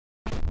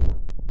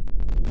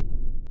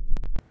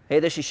Hey,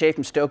 this is Shea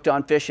from Stoked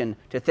On Fishing.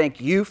 To thank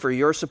you for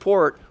your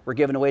support, we're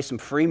giving away some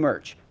free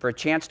merch. For a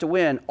chance to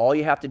win, all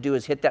you have to do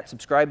is hit that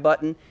subscribe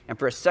button, and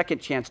for a second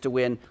chance to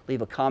win,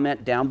 leave a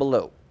comment down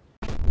below.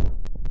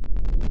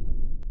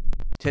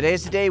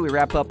 Today's the day we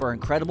wrap up our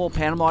incredible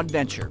Panama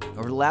adventure.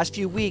 Over the last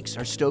few weeks,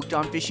 our Stoked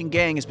On Fishing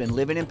gang has been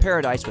living in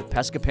paradise with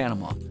Pesca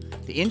Panama.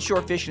 The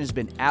inshore fishing has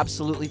been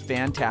absolutely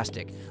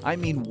fantastic. I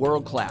mean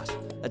world-class.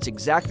 That's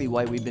exactly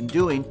why we've been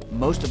doing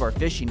most of our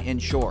fishing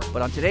inshore.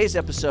 But on today's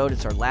episode,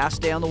 it's our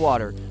last day on the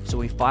water, so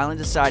we finally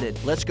decided,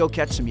 let's go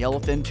catch some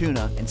yellowfin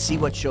tuna and see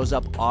what shows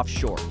up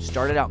offshore.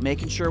 Started out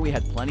making sure we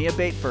had plenty of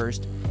bait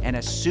first, and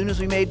as soon as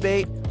we made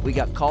bait, we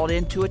got called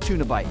into a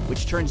tuna bite,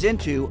 which turns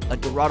into a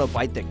Dorado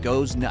bite that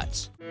goes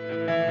nuts.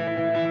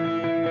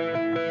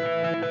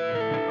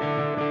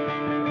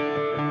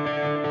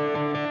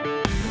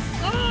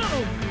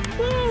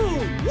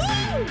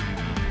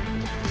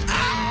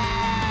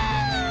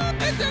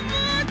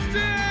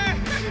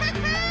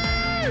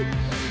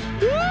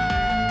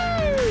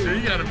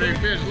 You got a big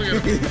fish, look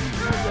at him.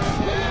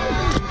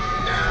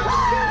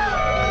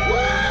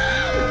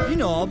 You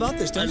know all about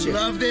this, don't you? I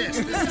love this.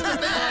 This is the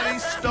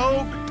best.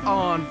 Stoked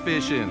On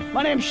Fishing.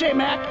 My name's Shea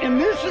and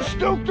this is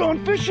Stoked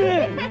On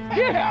Fishing.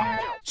 Yeah.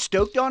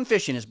 Stoked On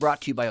Fishing is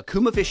brought to you by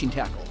Okuma Fishing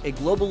Tackle, a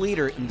global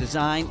leader in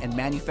design and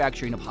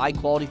manufacturing of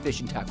high-quality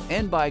fishing tackle,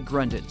 and by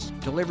Grundens,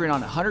 delivering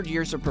on 100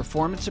 years of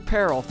performance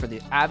apparel for the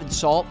avid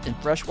salt and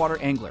freshwater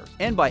angler,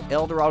 and by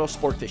El Dorado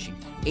Sport Fishing,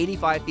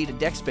 85 feet of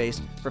deck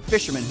space for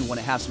fishermen who want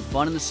to have some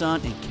fun in the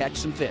sun and catch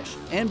some fish,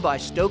 and by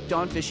Stoked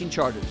On Fishing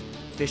Charters.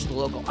 Fish the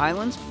local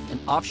islands and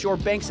offshore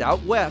banks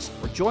out west,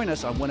 or join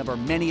us on one of our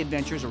many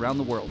adventures around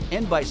the world,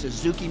 and by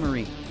Suzuki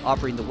Marine,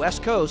 offering the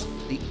West Coast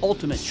the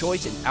ultimate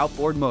choice in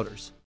outboard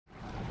motors.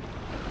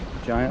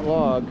 Giant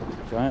log,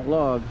 giant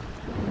log.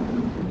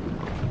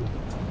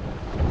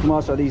 Come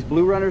on, so are these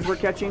blue runners we're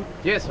catching?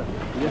 Yes, sir.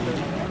 Yes, sir.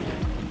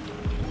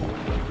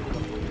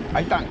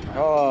 Ahí están.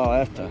 Oh,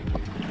 esta.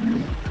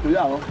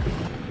 Cuidado.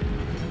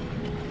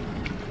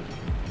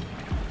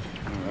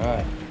 All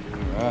right,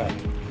 all right.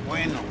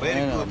 Bueno,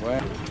 very good.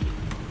 Bueno.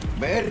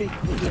 Very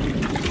good.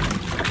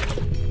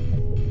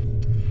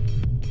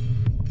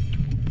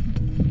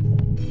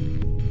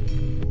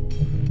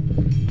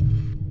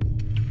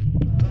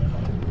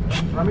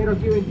 Ramiro,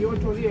 aquí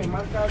 28 días,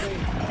 marca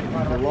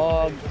de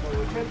log.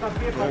 80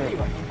 pies para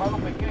arriba, palo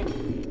pequeño.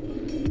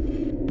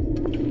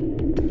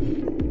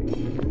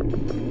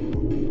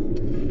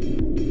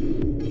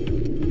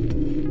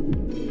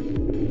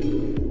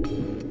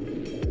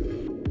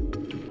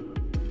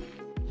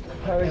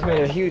 We just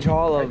made a huge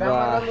haul of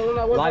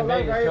live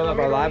bait. We filled up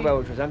our live well,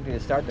 which was empty to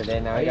start the day.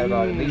 Now we got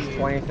about at least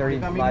 20, 30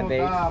 live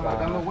baits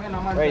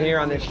right here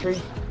on this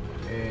tree.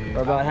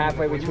 We're about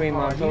halfway between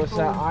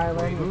Montosa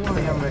Island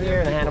here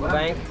and the Hannibal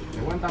Bank.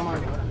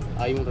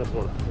 Hay un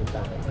reporte.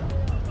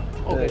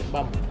 Okay,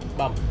 vamos,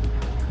 vamos.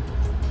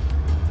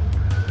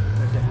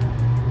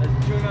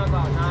 There's Tuna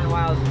about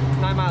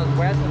 9 miles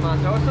west of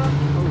Montosa.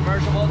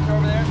 Commercial boats are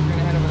over there, so we're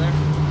gonna head over there.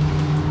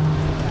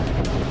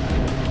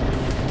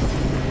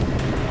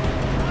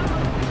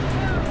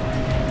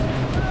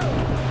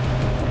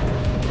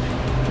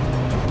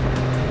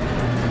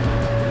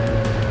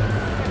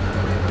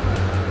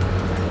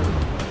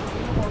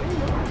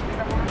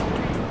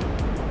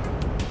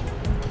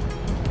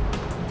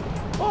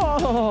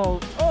 Oh,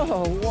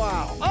 oh,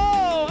 wow.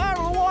 Oh, out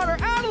of the water,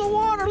 out of the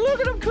water.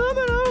 Look at him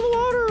coming out of the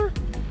water.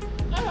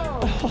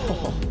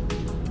 Oh.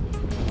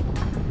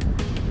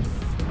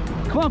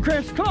 Come on,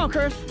 Chris. Come on,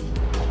 Chris.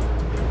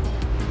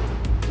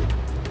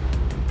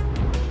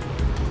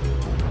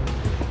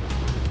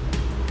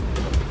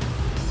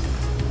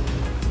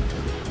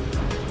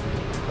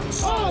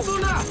 Oh,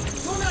 Tuna!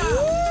 Tuna!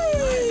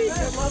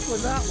 Good luck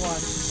with that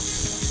one.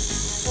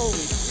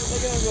 Holy,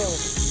 look at him go.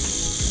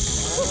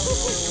 Oh,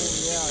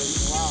 yeah,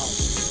 wow.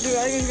 Dude, I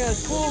think he's gonna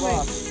school me.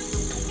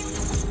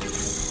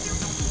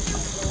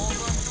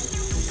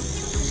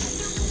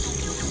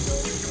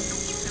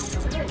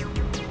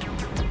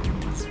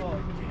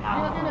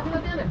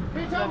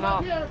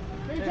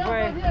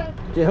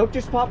 Did the hook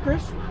just pop,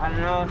 Chris? I don't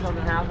know,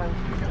 something happened.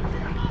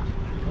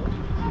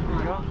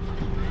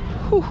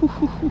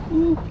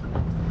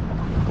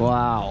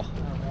 Wow.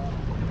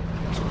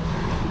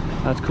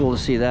 That's cool to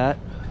see that.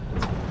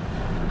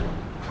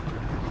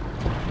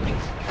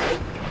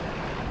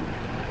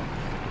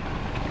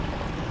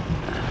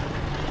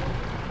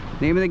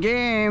 Name of the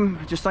game,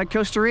 just like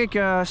Costa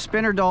Rica,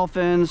 spinner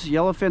dolphins.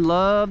 Yellowfin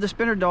love the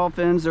spinner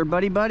dolphins. They're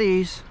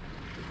buddies.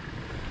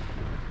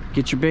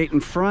 Get your bait in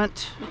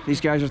front.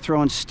 These guys are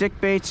throwing stick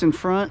baits in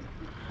front.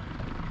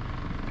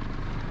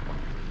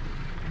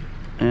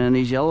 And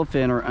these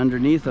yellowfin are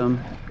underneath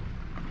them.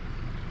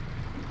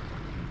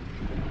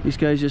 These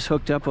guys just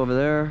hooked up over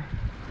there.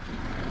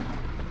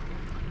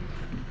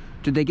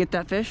 Did they get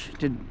that fish?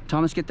 Did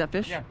Thomas get that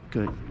fish? Yeah.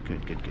 Good,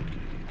 good, good, good, good,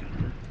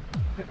 good.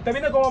 Te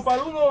viene como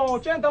para el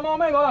 1.80 más o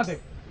menos,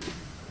 date.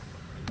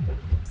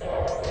 Para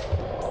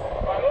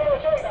el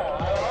 1.80,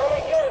 a la mano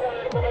izquierda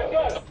del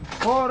comercial.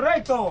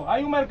 Correcto,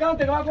 hay un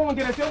mercante que va como en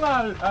dirección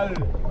al...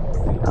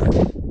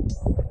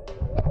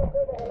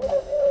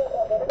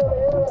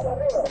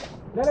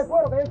 Dale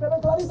cuero, que ahí se ve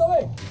clarito,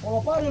 ve. Con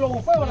los paros y los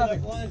bufeos. No,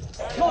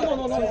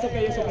 eso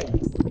que, eso que.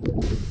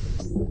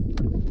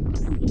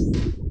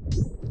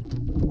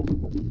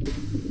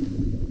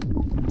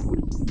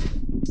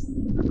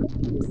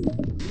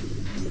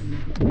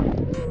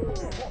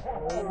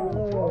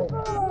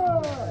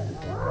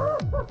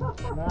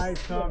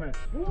 Nice, Thomas.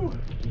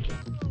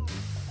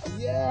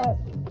 Yes.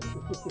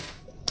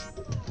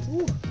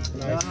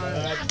 Nice.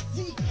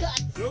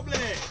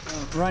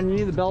 Ron, you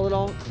need the belt at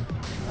all?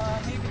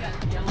 Maybe that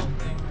yellow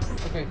thing.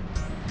 Okay.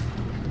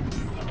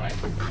 Alright.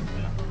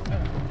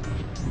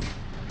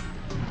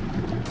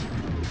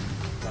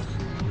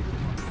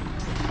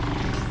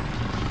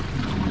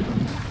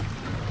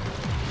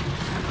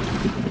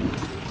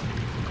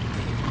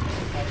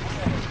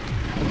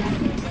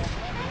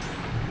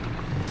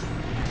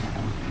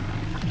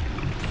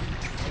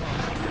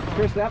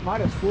 Chris, that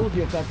might have fooled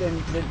you if that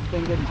thing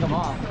didn't come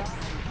off.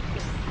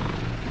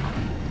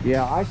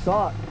 Yeah, I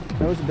saw it.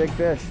 That was a big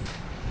fish.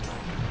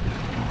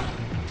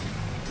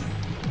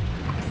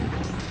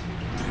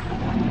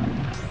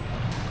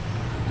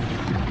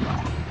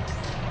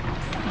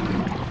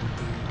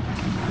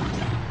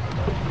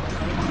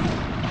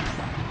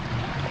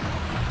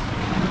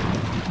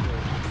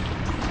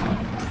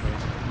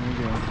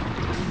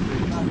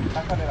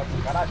 Sácale la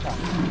cucaracha.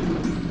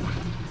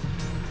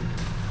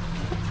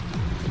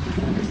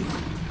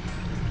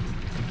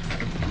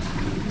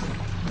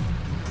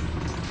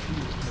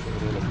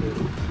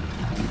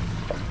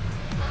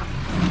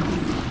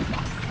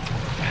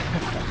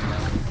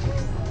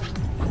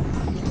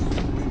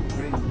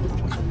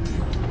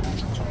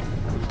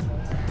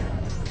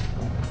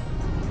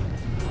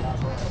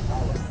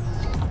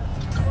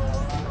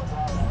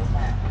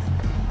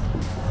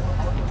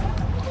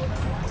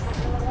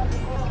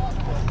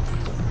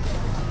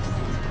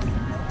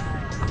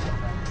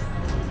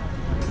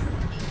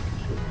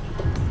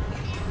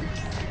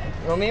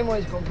 Lo mismo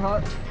es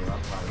comprar,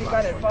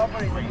 picar el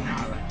papa y...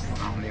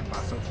 Aún le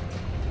pasó.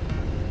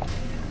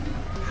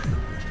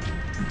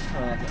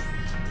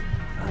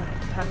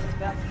 Pass this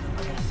back.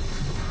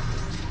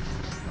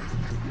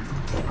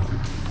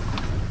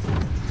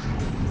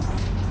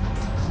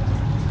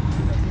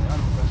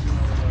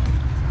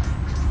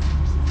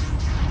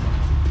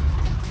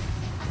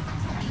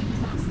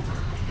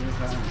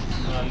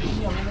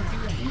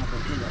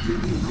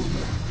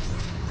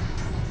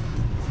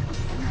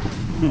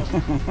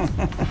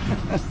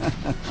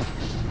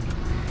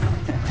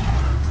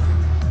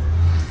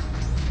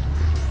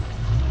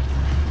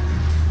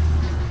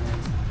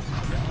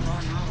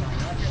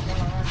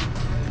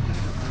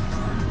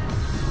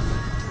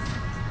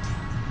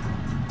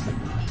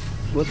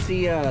 What's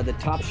the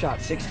top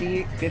shot?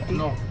 60, 50?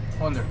 No,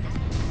 100.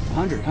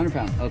 100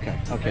 pounds. Okay,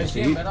 okay. So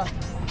 100, you, ¿verdad?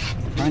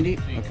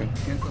 90? Okay.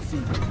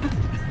 105.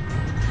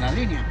 La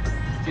línea.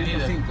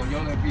 105.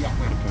 Yo le vi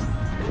afuera.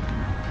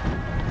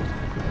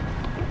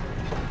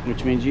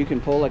 Which means you can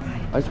pull like.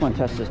 I just want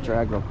to test this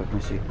drag real quick. Let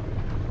me see.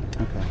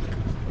 Okay.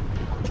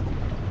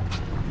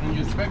 And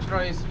your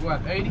spectra is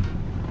what, 80?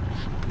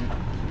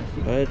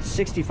 It's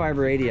 65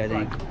 or 80, I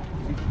think.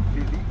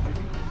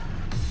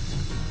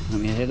 Let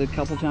me hit it a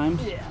couple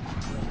times. Yeah.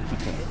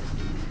 Okay.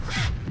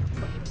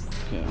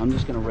 Okay, I'm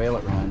just gonna rail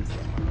it, Ryan.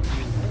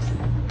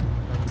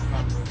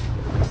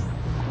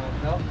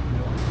 No?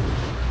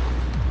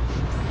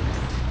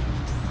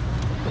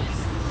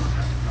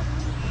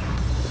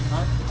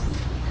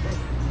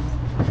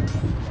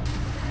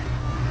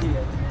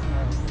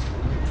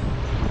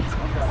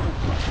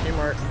 Hey,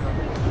 Mark.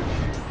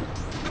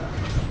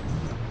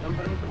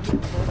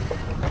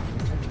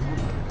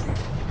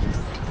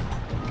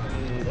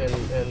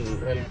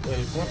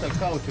 El cosa, el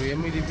caucho, y es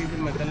muy difícil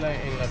meterla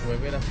en la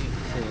huevera así.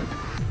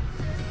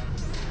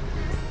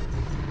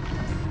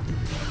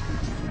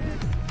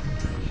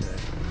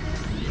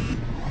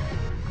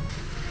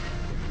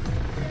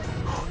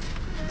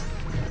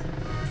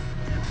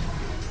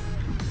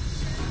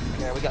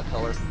 Yeah, we got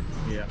color.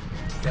 Yeah.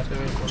 Ya te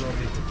ve el color,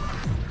 dice.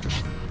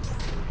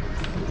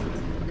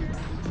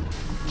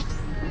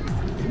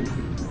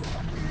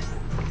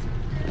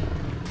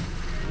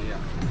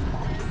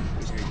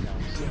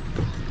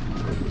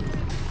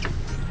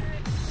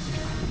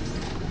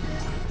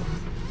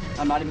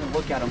 I'm not even gonna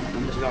look at him.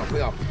 I'm just.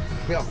 Cuidado.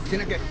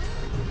 Tiene que.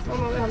 No,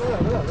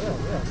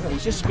 déjalo.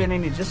 He's just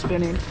spinning. He's just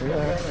spinning.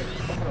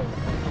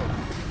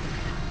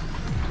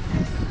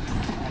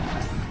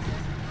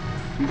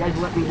 You guys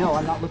let me know.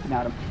 I'm not looking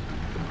at him.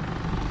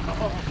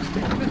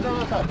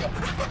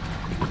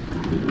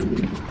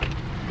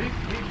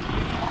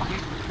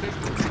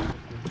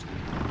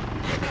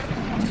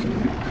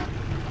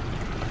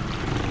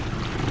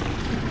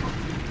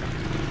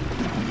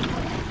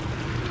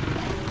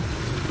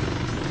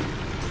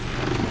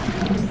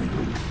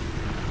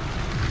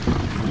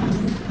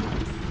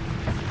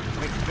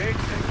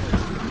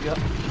 Yep.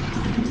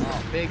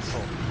 Oh, big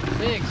hole.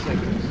 Big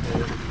sickness,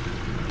 dude.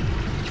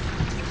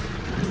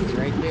 It's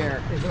right there.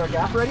 Is there a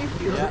gap ready?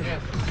 Yeah.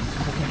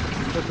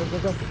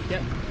 Go.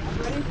 Yeah.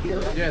 Ready?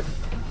 Yes.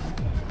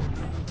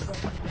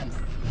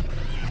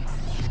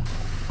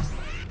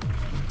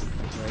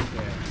 Right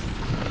there.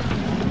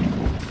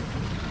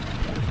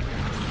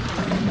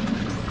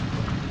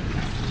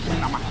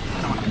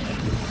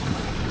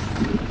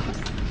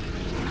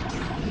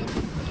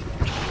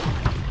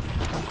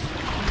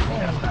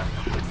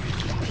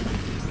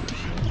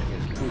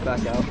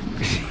 back out.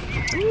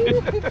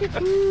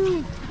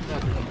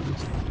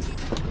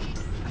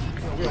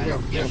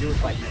 Yeah, you were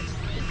fighting it.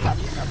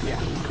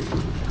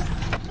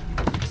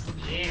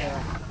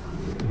 Yeah.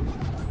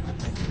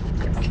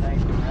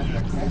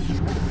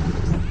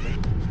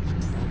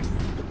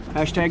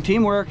 Hashtag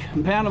teamwork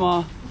in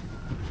Panama.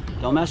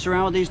 Don't mess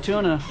around with these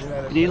tuna. If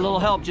you need a little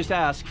help, just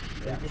ask.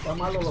 I'm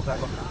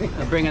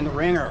bringing the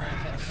ringer.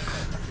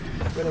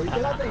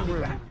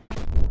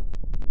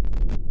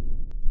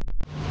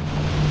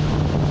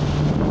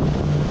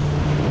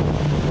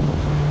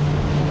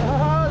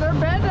 Oh, they're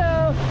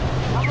bendo.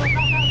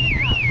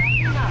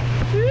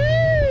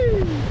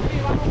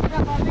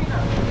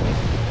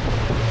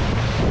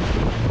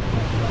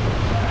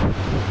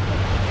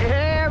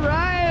 Yeah,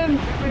 Ryan,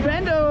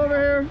 bendo over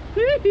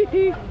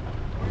here.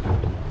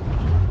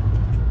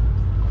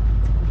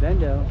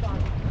 Bendo.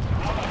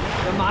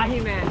 The Mahi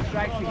Man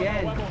strikes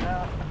again.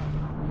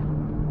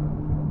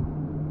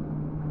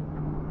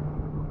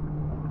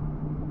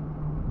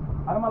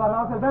 Arma las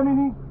lavas el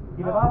Gemini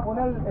y le vas a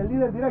poner el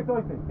líder directo,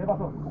 ¿oíste? ¿Qué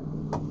pasó?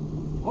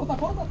 Corta,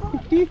 corta, corta.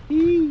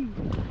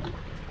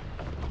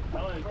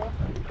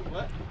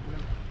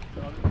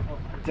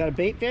 Is that a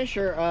bait fish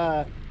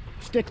or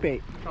stick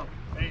bait? Oh,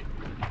 bait.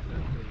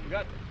 We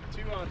got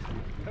 2 on.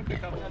 Hooked a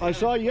couple. I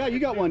saw, yeah, you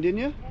got one, didn't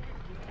you?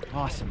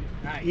 Awesome.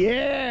 Nice.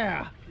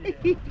 Yeah.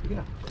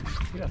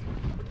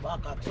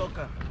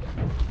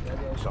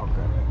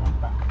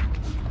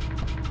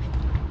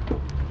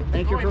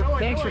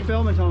 Thanks for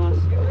filming, Thomas.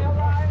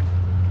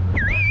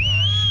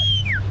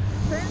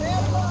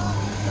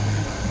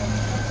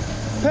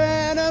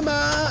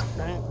 Panama.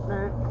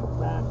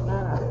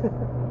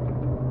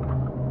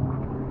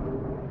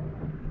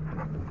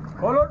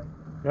 Color?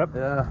 Yep.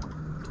 Yeah.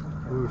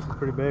 Ooh, she's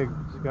pretty big.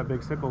 She's got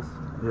big sickles.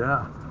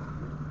 Yeah.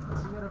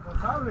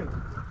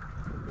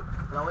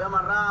 La voy a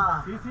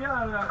amarrar. Sí, sí,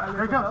 al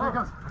Here comes, here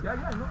comes. Ya,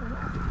 ya, no.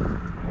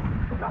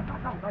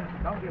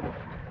 Da un tiro.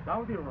 Da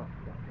un tiro, no.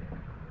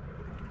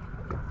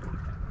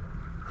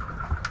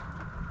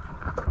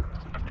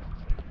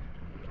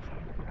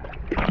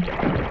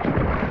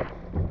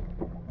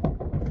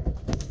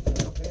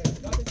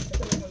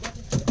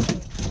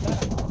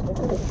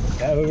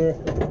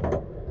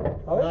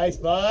 Nice,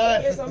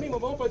 bud. Esa mismo,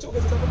 vamos para el choque.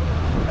 Se está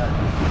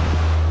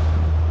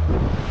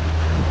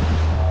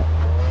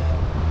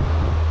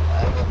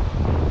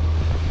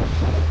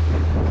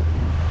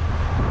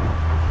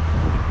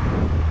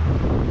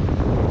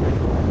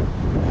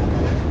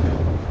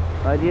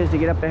Idea is to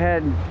get up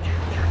ahead.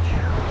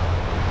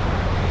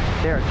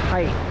 They're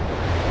tight.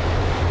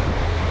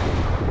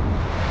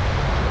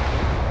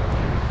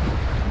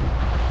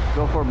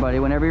 Go for it, buddy.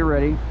 Whenever you're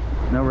ready.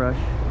 No rush.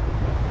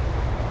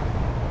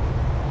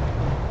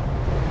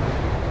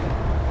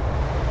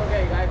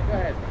 Okay, guys, go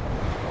ahead.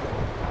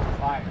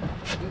 Fire.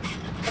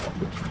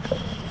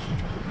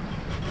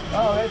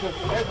 Oh, there's a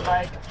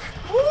bite.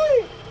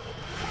 Woo!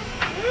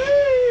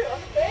 Woo! On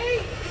the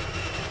bait!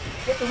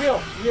 Get the reel.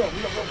 Reel.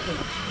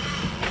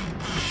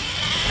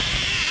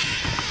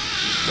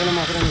 Una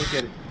más grande si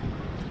quieres.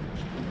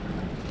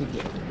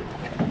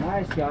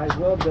 Nice, guys.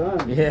 Well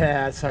done.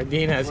 Yeah,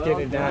 Sardina's Well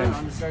getting done done.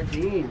 on the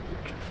sardine.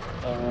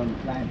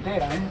 La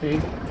entera, ¿eh?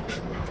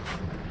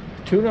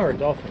 Tuna or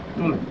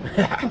dolphin?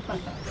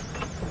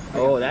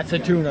 Oh, that's a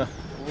tuna.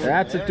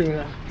 That's a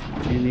tuna.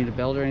 Do you need a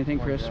belt or anything,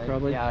 Chris?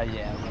 Probably. Yeah,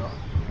 bro.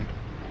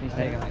 He's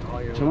taking like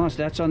all your. Tomas,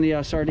 that's on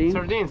the sardine?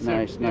 Sardines, sir.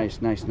 Nice,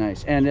 nice, nice,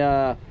 nice. And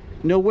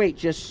no weight,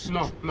 just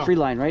No. free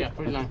line, right? Yeah,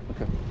 free line.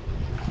 Okay.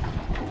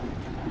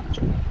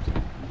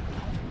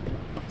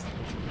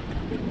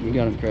 You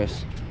got him,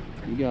 Chris.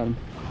 You got him.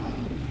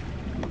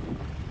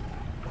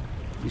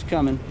 He's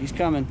coming. He's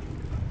coming.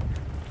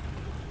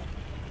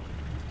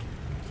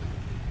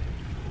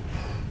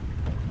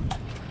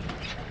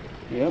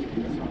 Yep.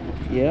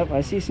 Yep,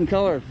 I see some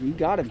color. You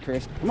got him,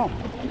 Chris. Come on.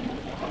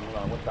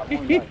 Hazte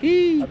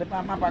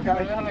más para acá.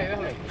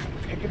 Déjale.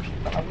 Es que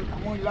está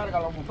muy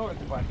larga los motores,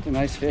 compadre. It's a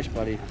nice fish,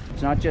 buddy.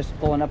 It's not just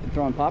pulling up and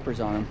throwing poppers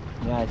on him.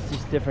 Yeah, it's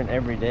just different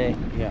every day.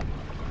 Yeah.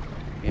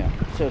 Yeah.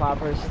 So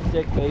Poppers,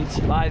 stick baits,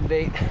 live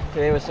bait.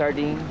 Today was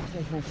sardines.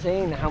 It's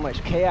insane how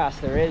much chaos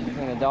there is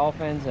between the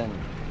dolphins and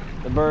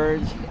the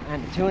birds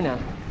and the tuna.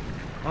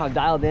 How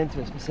dialed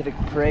into a specific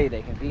prey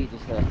they can be,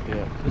 just a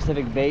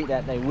specific bait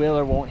that they will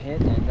or won't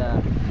hit, and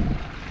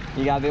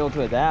you gotta be able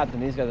to adapt.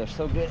 And these guys are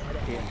so good at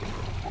it.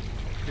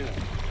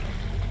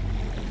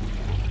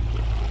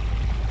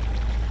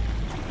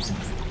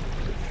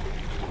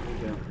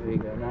 there you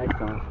go. Nice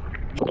one.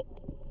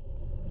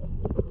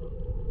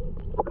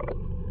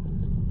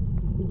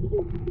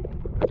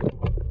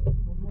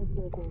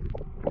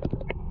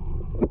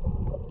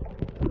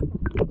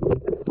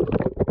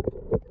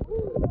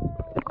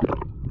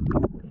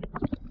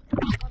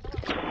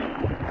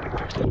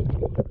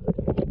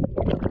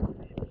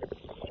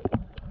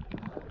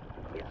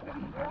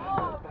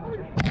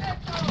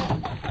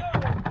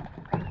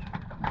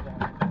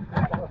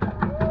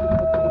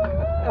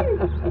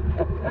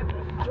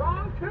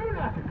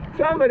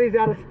 Somebody's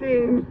out of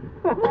steam.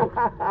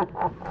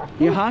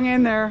 You hung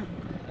in there.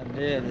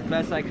 Yeah, as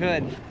best I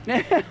could.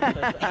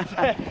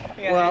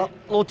 Well, a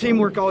little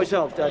teamwork always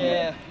helps, doesn't it?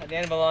 Yeah, at the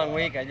end of a long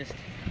week, the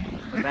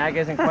bag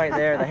isn't quite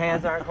there, the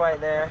hands aren't quite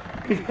there.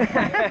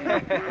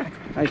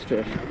 Nice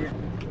fish.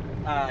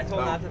 I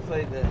told not to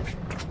play the...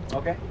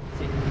 Okay.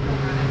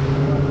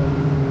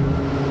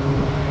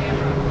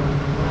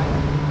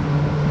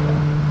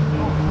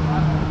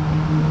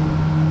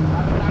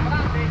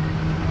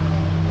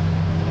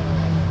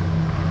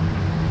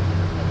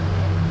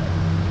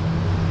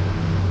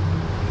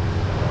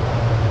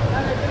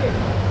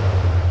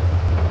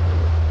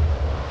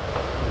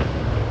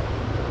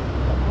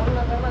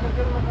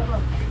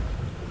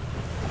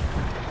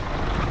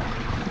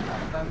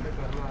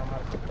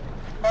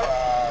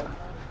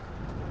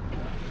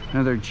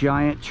 Another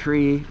giant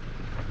tree.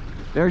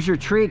 There's your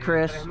tree,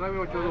 Chris.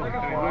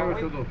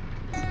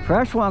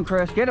 Fresh one,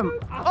 Chris. Get him.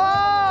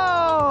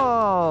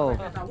 Oh!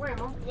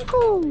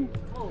 Woo.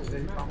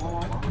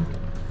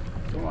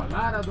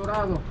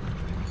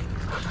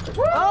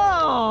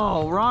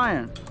 Oh,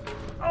 Ryan.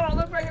 Oh,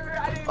 look right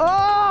here.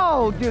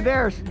 Oh, dude,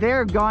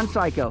 they're gone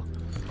psycho.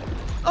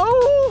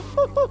 Oh!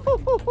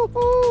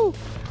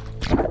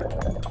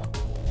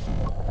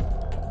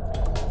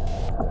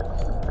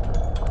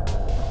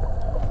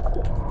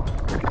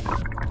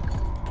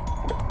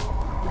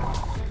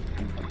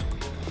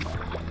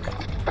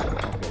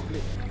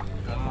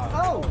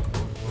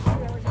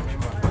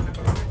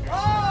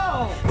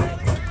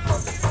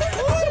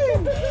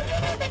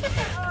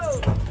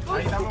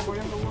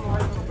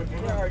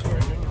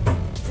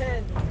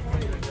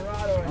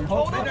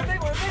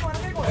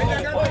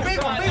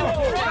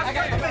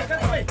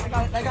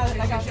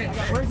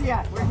 Where's he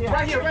at?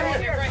 Right here.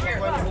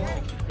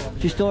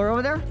 She's still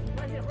over there?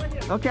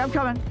 Okay, I'm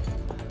coming.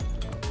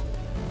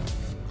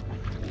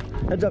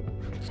 Heads up.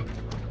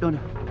 Don't.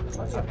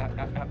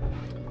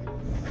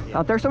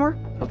 Out there somewhere?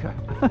 Okay.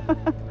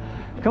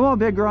 Come on,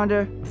 big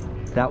grande.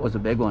 That was a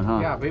big one, huh?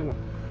 Yeah, big one.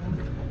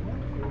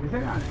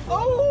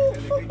 Oh!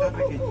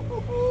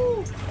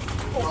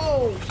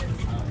 Whoa!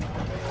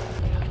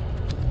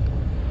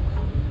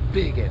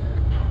 Big one.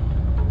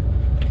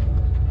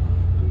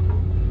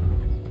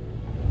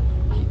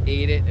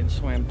 He ate it and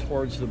swam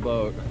towards the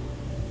boat.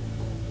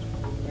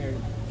 We're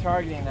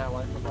targeting that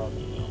one for about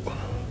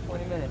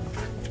 20 minutes.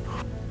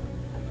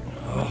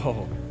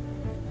 Oh.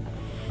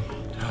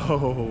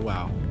 Oh,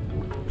 wow.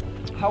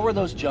 How were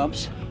those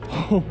jumps?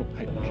 Oh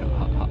my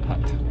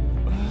God.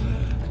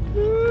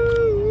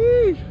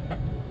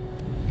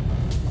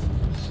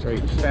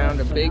 Straight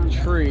found a big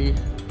tree.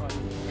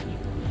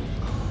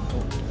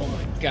 Oh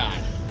my God.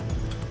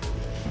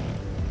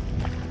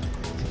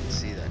 Didn't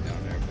see that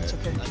down there, but it's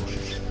okay.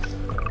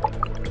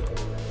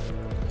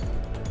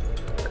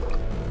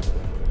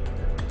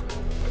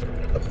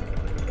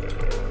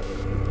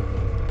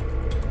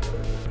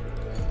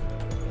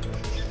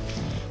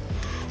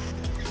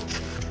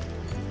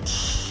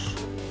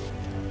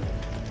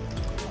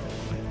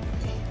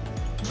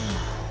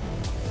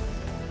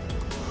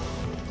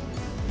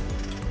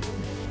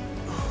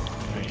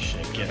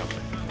 Get him.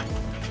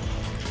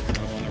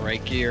 I'm on the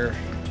right gear.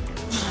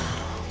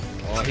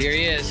 Oh, here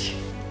he is.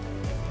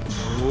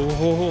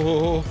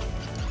 Oh.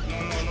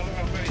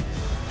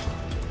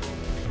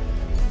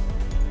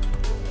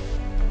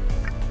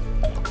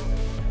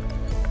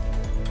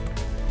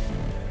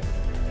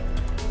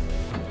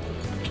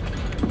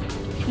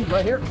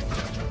 Right here.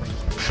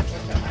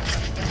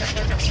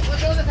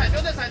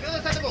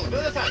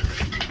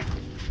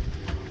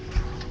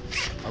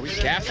 Are we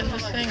gaffing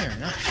this thing or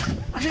not?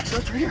 I think so.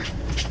 It's right here.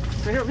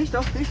 Right here.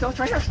 Listo. It's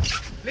right here.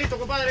 Listo,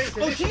 compadre.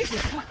 Oh,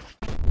 Jesus.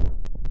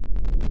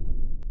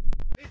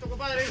 Listo,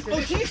 compadre.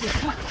 Oh, Jesus.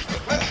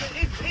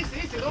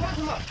 Easy. No más,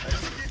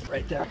 más.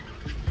 Right there.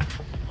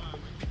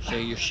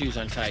 Shea, your shoes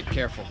untied.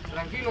 Careful.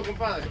 Tranquilo,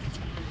 compadre.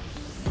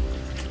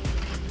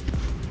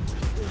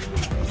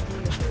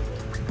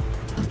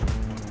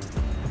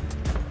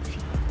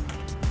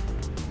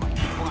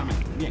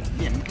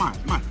 Bien, más.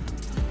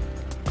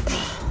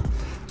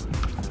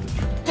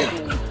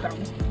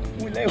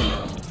 Muy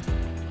lejos.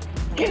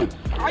 Get him.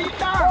 Ahí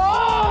está.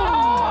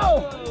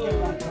 Oh!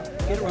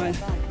 Get it, Ryan.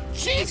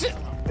 Jesus!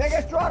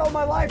 Biggest Dorado of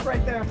my life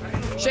right there.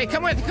 Shea,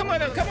 come with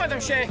him,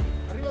 Shea.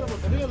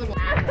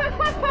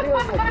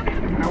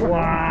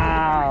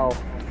 Wow.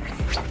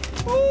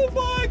 Oh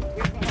my!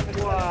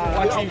 Wow.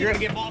 Watching, you're gonna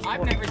get balls.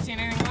 I've never seen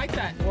anything like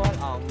that. What?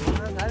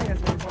 I think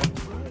that's pretty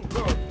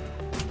fun.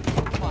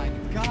 Oh my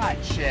God,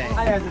 Shea. I think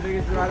that's the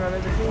biggest Dorado I've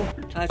ever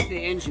seen. That's the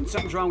engine.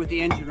 Something's wrong with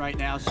the engine right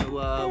now, so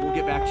we'll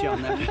get back to you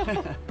on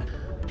that.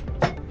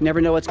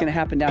 Never know what's gonna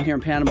happen down here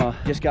in Panama.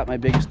 Just got my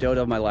biggest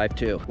dodo of my life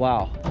too.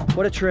 Wow,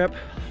 what a trip.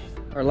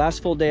 Our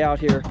last full day out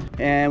here,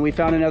 and we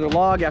found another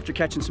log after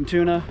catching some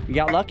tuna. We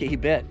got lucky, he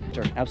bit.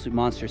 They're an absolute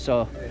monster.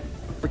 So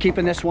we're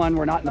keeping this one.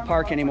 We're not in the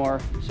park anymore,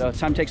 so it's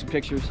time to take some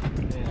pictures.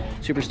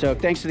 Super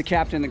stoked. Thanks to the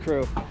captain and the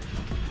crew.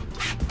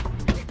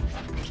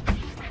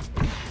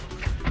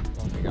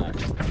 Oh my gosh.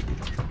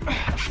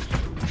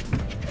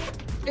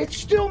 It's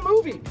still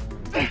moving.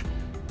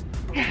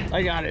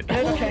 I got it.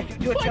 Okay,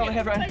 do a tail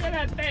ahead, Ryan. Look at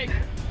that thing.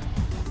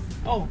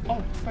 Oh,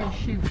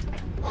 thank you.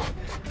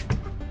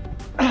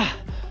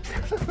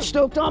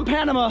 Stoked on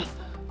Panama.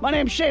 My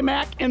name's Shea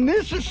and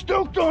this is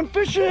Stoked on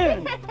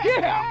Fishing.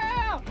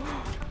 Yeah.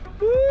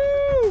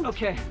 Woo.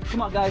 Okay,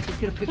 come on guys, let's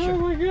get a picture. Oh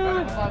my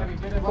God.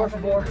 Por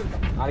favor.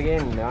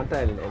 Alguien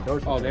levanta el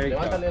dorso. Oh, There you go.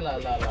 levántale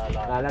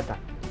la lata.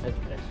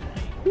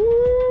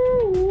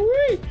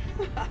 Woo-wee.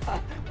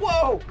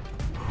 Whoa.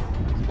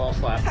 ball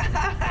slap.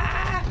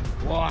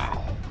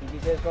 Wow.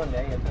 Look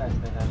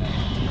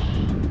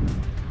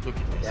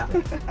at this.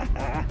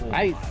 Yeah.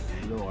 Nice.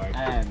 Lord.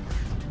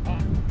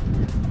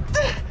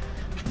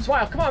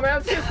 Smile, come on, man.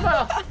 Let's see a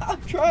smile.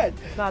 I'm trying.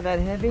 It's not that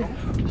heavy.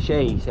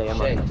 Shea.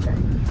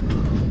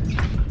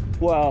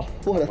 Wow,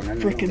 what a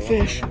freaking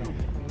fish.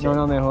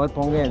 No, mejor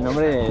ponga el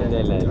nombre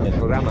del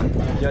programa.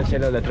 Yo se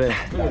lo letré.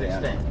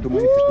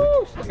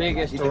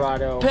 Biggest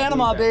Dorado.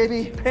 Panama,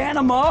 baby.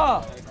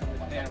 Panama.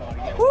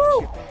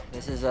 Woo.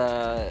 This is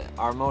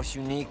our most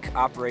unique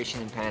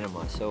operation in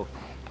Panama. So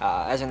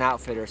as an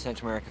outfitter,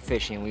 Central America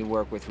Fishing, we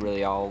work with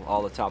really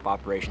all the top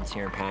operations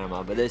here in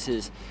Panama. But this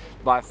is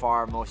by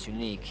far most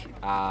unique,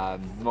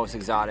 most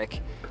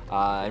exotic,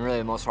 and really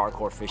the most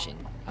hardcore fishing.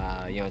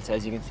 It's,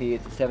 as you can see,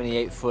 it's a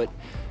 78-foot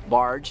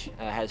barge.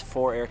 Has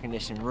 4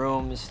 air-conditioned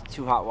rooms,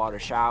 2 hot water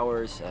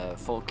showers,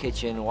 full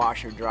kitchen,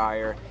 washer,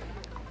 dryer.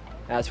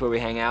 That's where we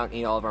hang out and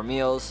eat all of our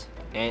meals.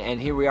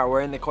 And here we are, we're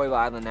in the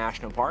Coiba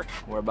National Park.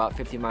 We're about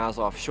 50 miles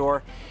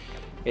offshore.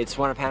 It's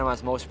one of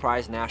Panama's most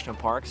prized national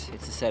parks.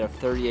 It's a set of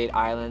 38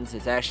 islands.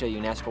 It's actually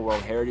a UNESCO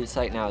World Heritage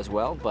Site now as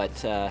well,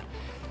 but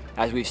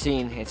as we've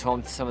seen, it's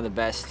home to some of the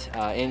best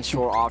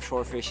inshore,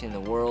 offshore fishing in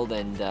the world,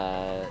 and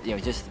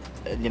just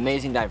the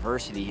amazing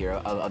diversity here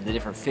of the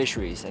different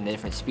fisheries and the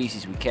different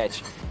species we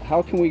catch.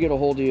 How can we get a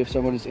hold of you if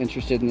someone is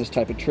interested in this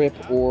type of trip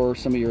or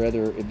some of your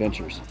other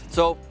adventures?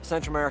 So,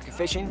 Central America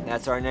Fishing,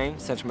 that's our name.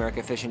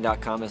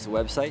 CentralAmericaFishing.com is the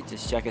website.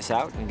 Just check us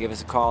out and give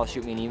us a call,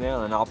 shoot me an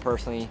email, and I'll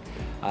personally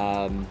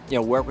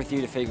work with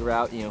you to figure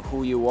out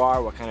who you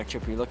are, what kind of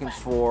trip you're looking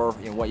for,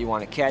 what you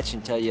want to catch,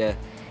 and tell you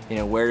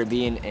where to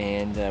be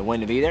and when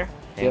to be there,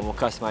 and we'll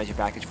customize your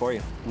package for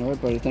you. All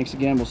right, buddy. Thanks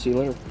again. We'll see you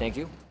later. Thank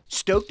you.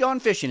 Stoked On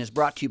Fishing is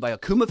brought to you by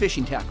Coiba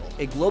Fishing Tackle,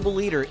 a global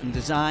leader in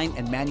design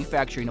and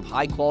manufacturing of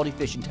high-quality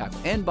fishing tackle,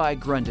 and by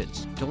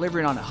Grundens,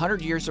 delivering on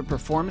 100 years of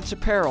performance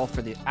apparel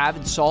for the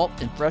avid salt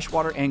and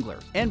freshwater angler,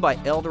 and by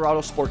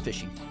Dorado Sport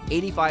Fishing,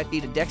 85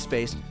 feet of deck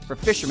space for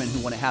fishermen who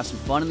want to have some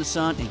fun in the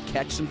sun and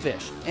catch some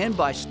fish, and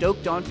by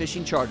Stoked On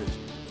Fishing Charters.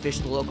 Fish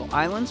the local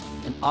islands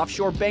and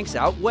offshore banks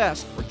out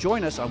west, or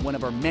join us on one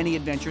of our many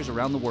adventures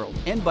around the world,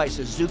 and by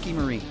Suzuki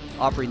Marine,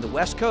 offering the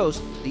West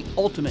Coast the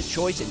ultimate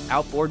choice in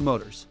outboard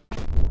motors.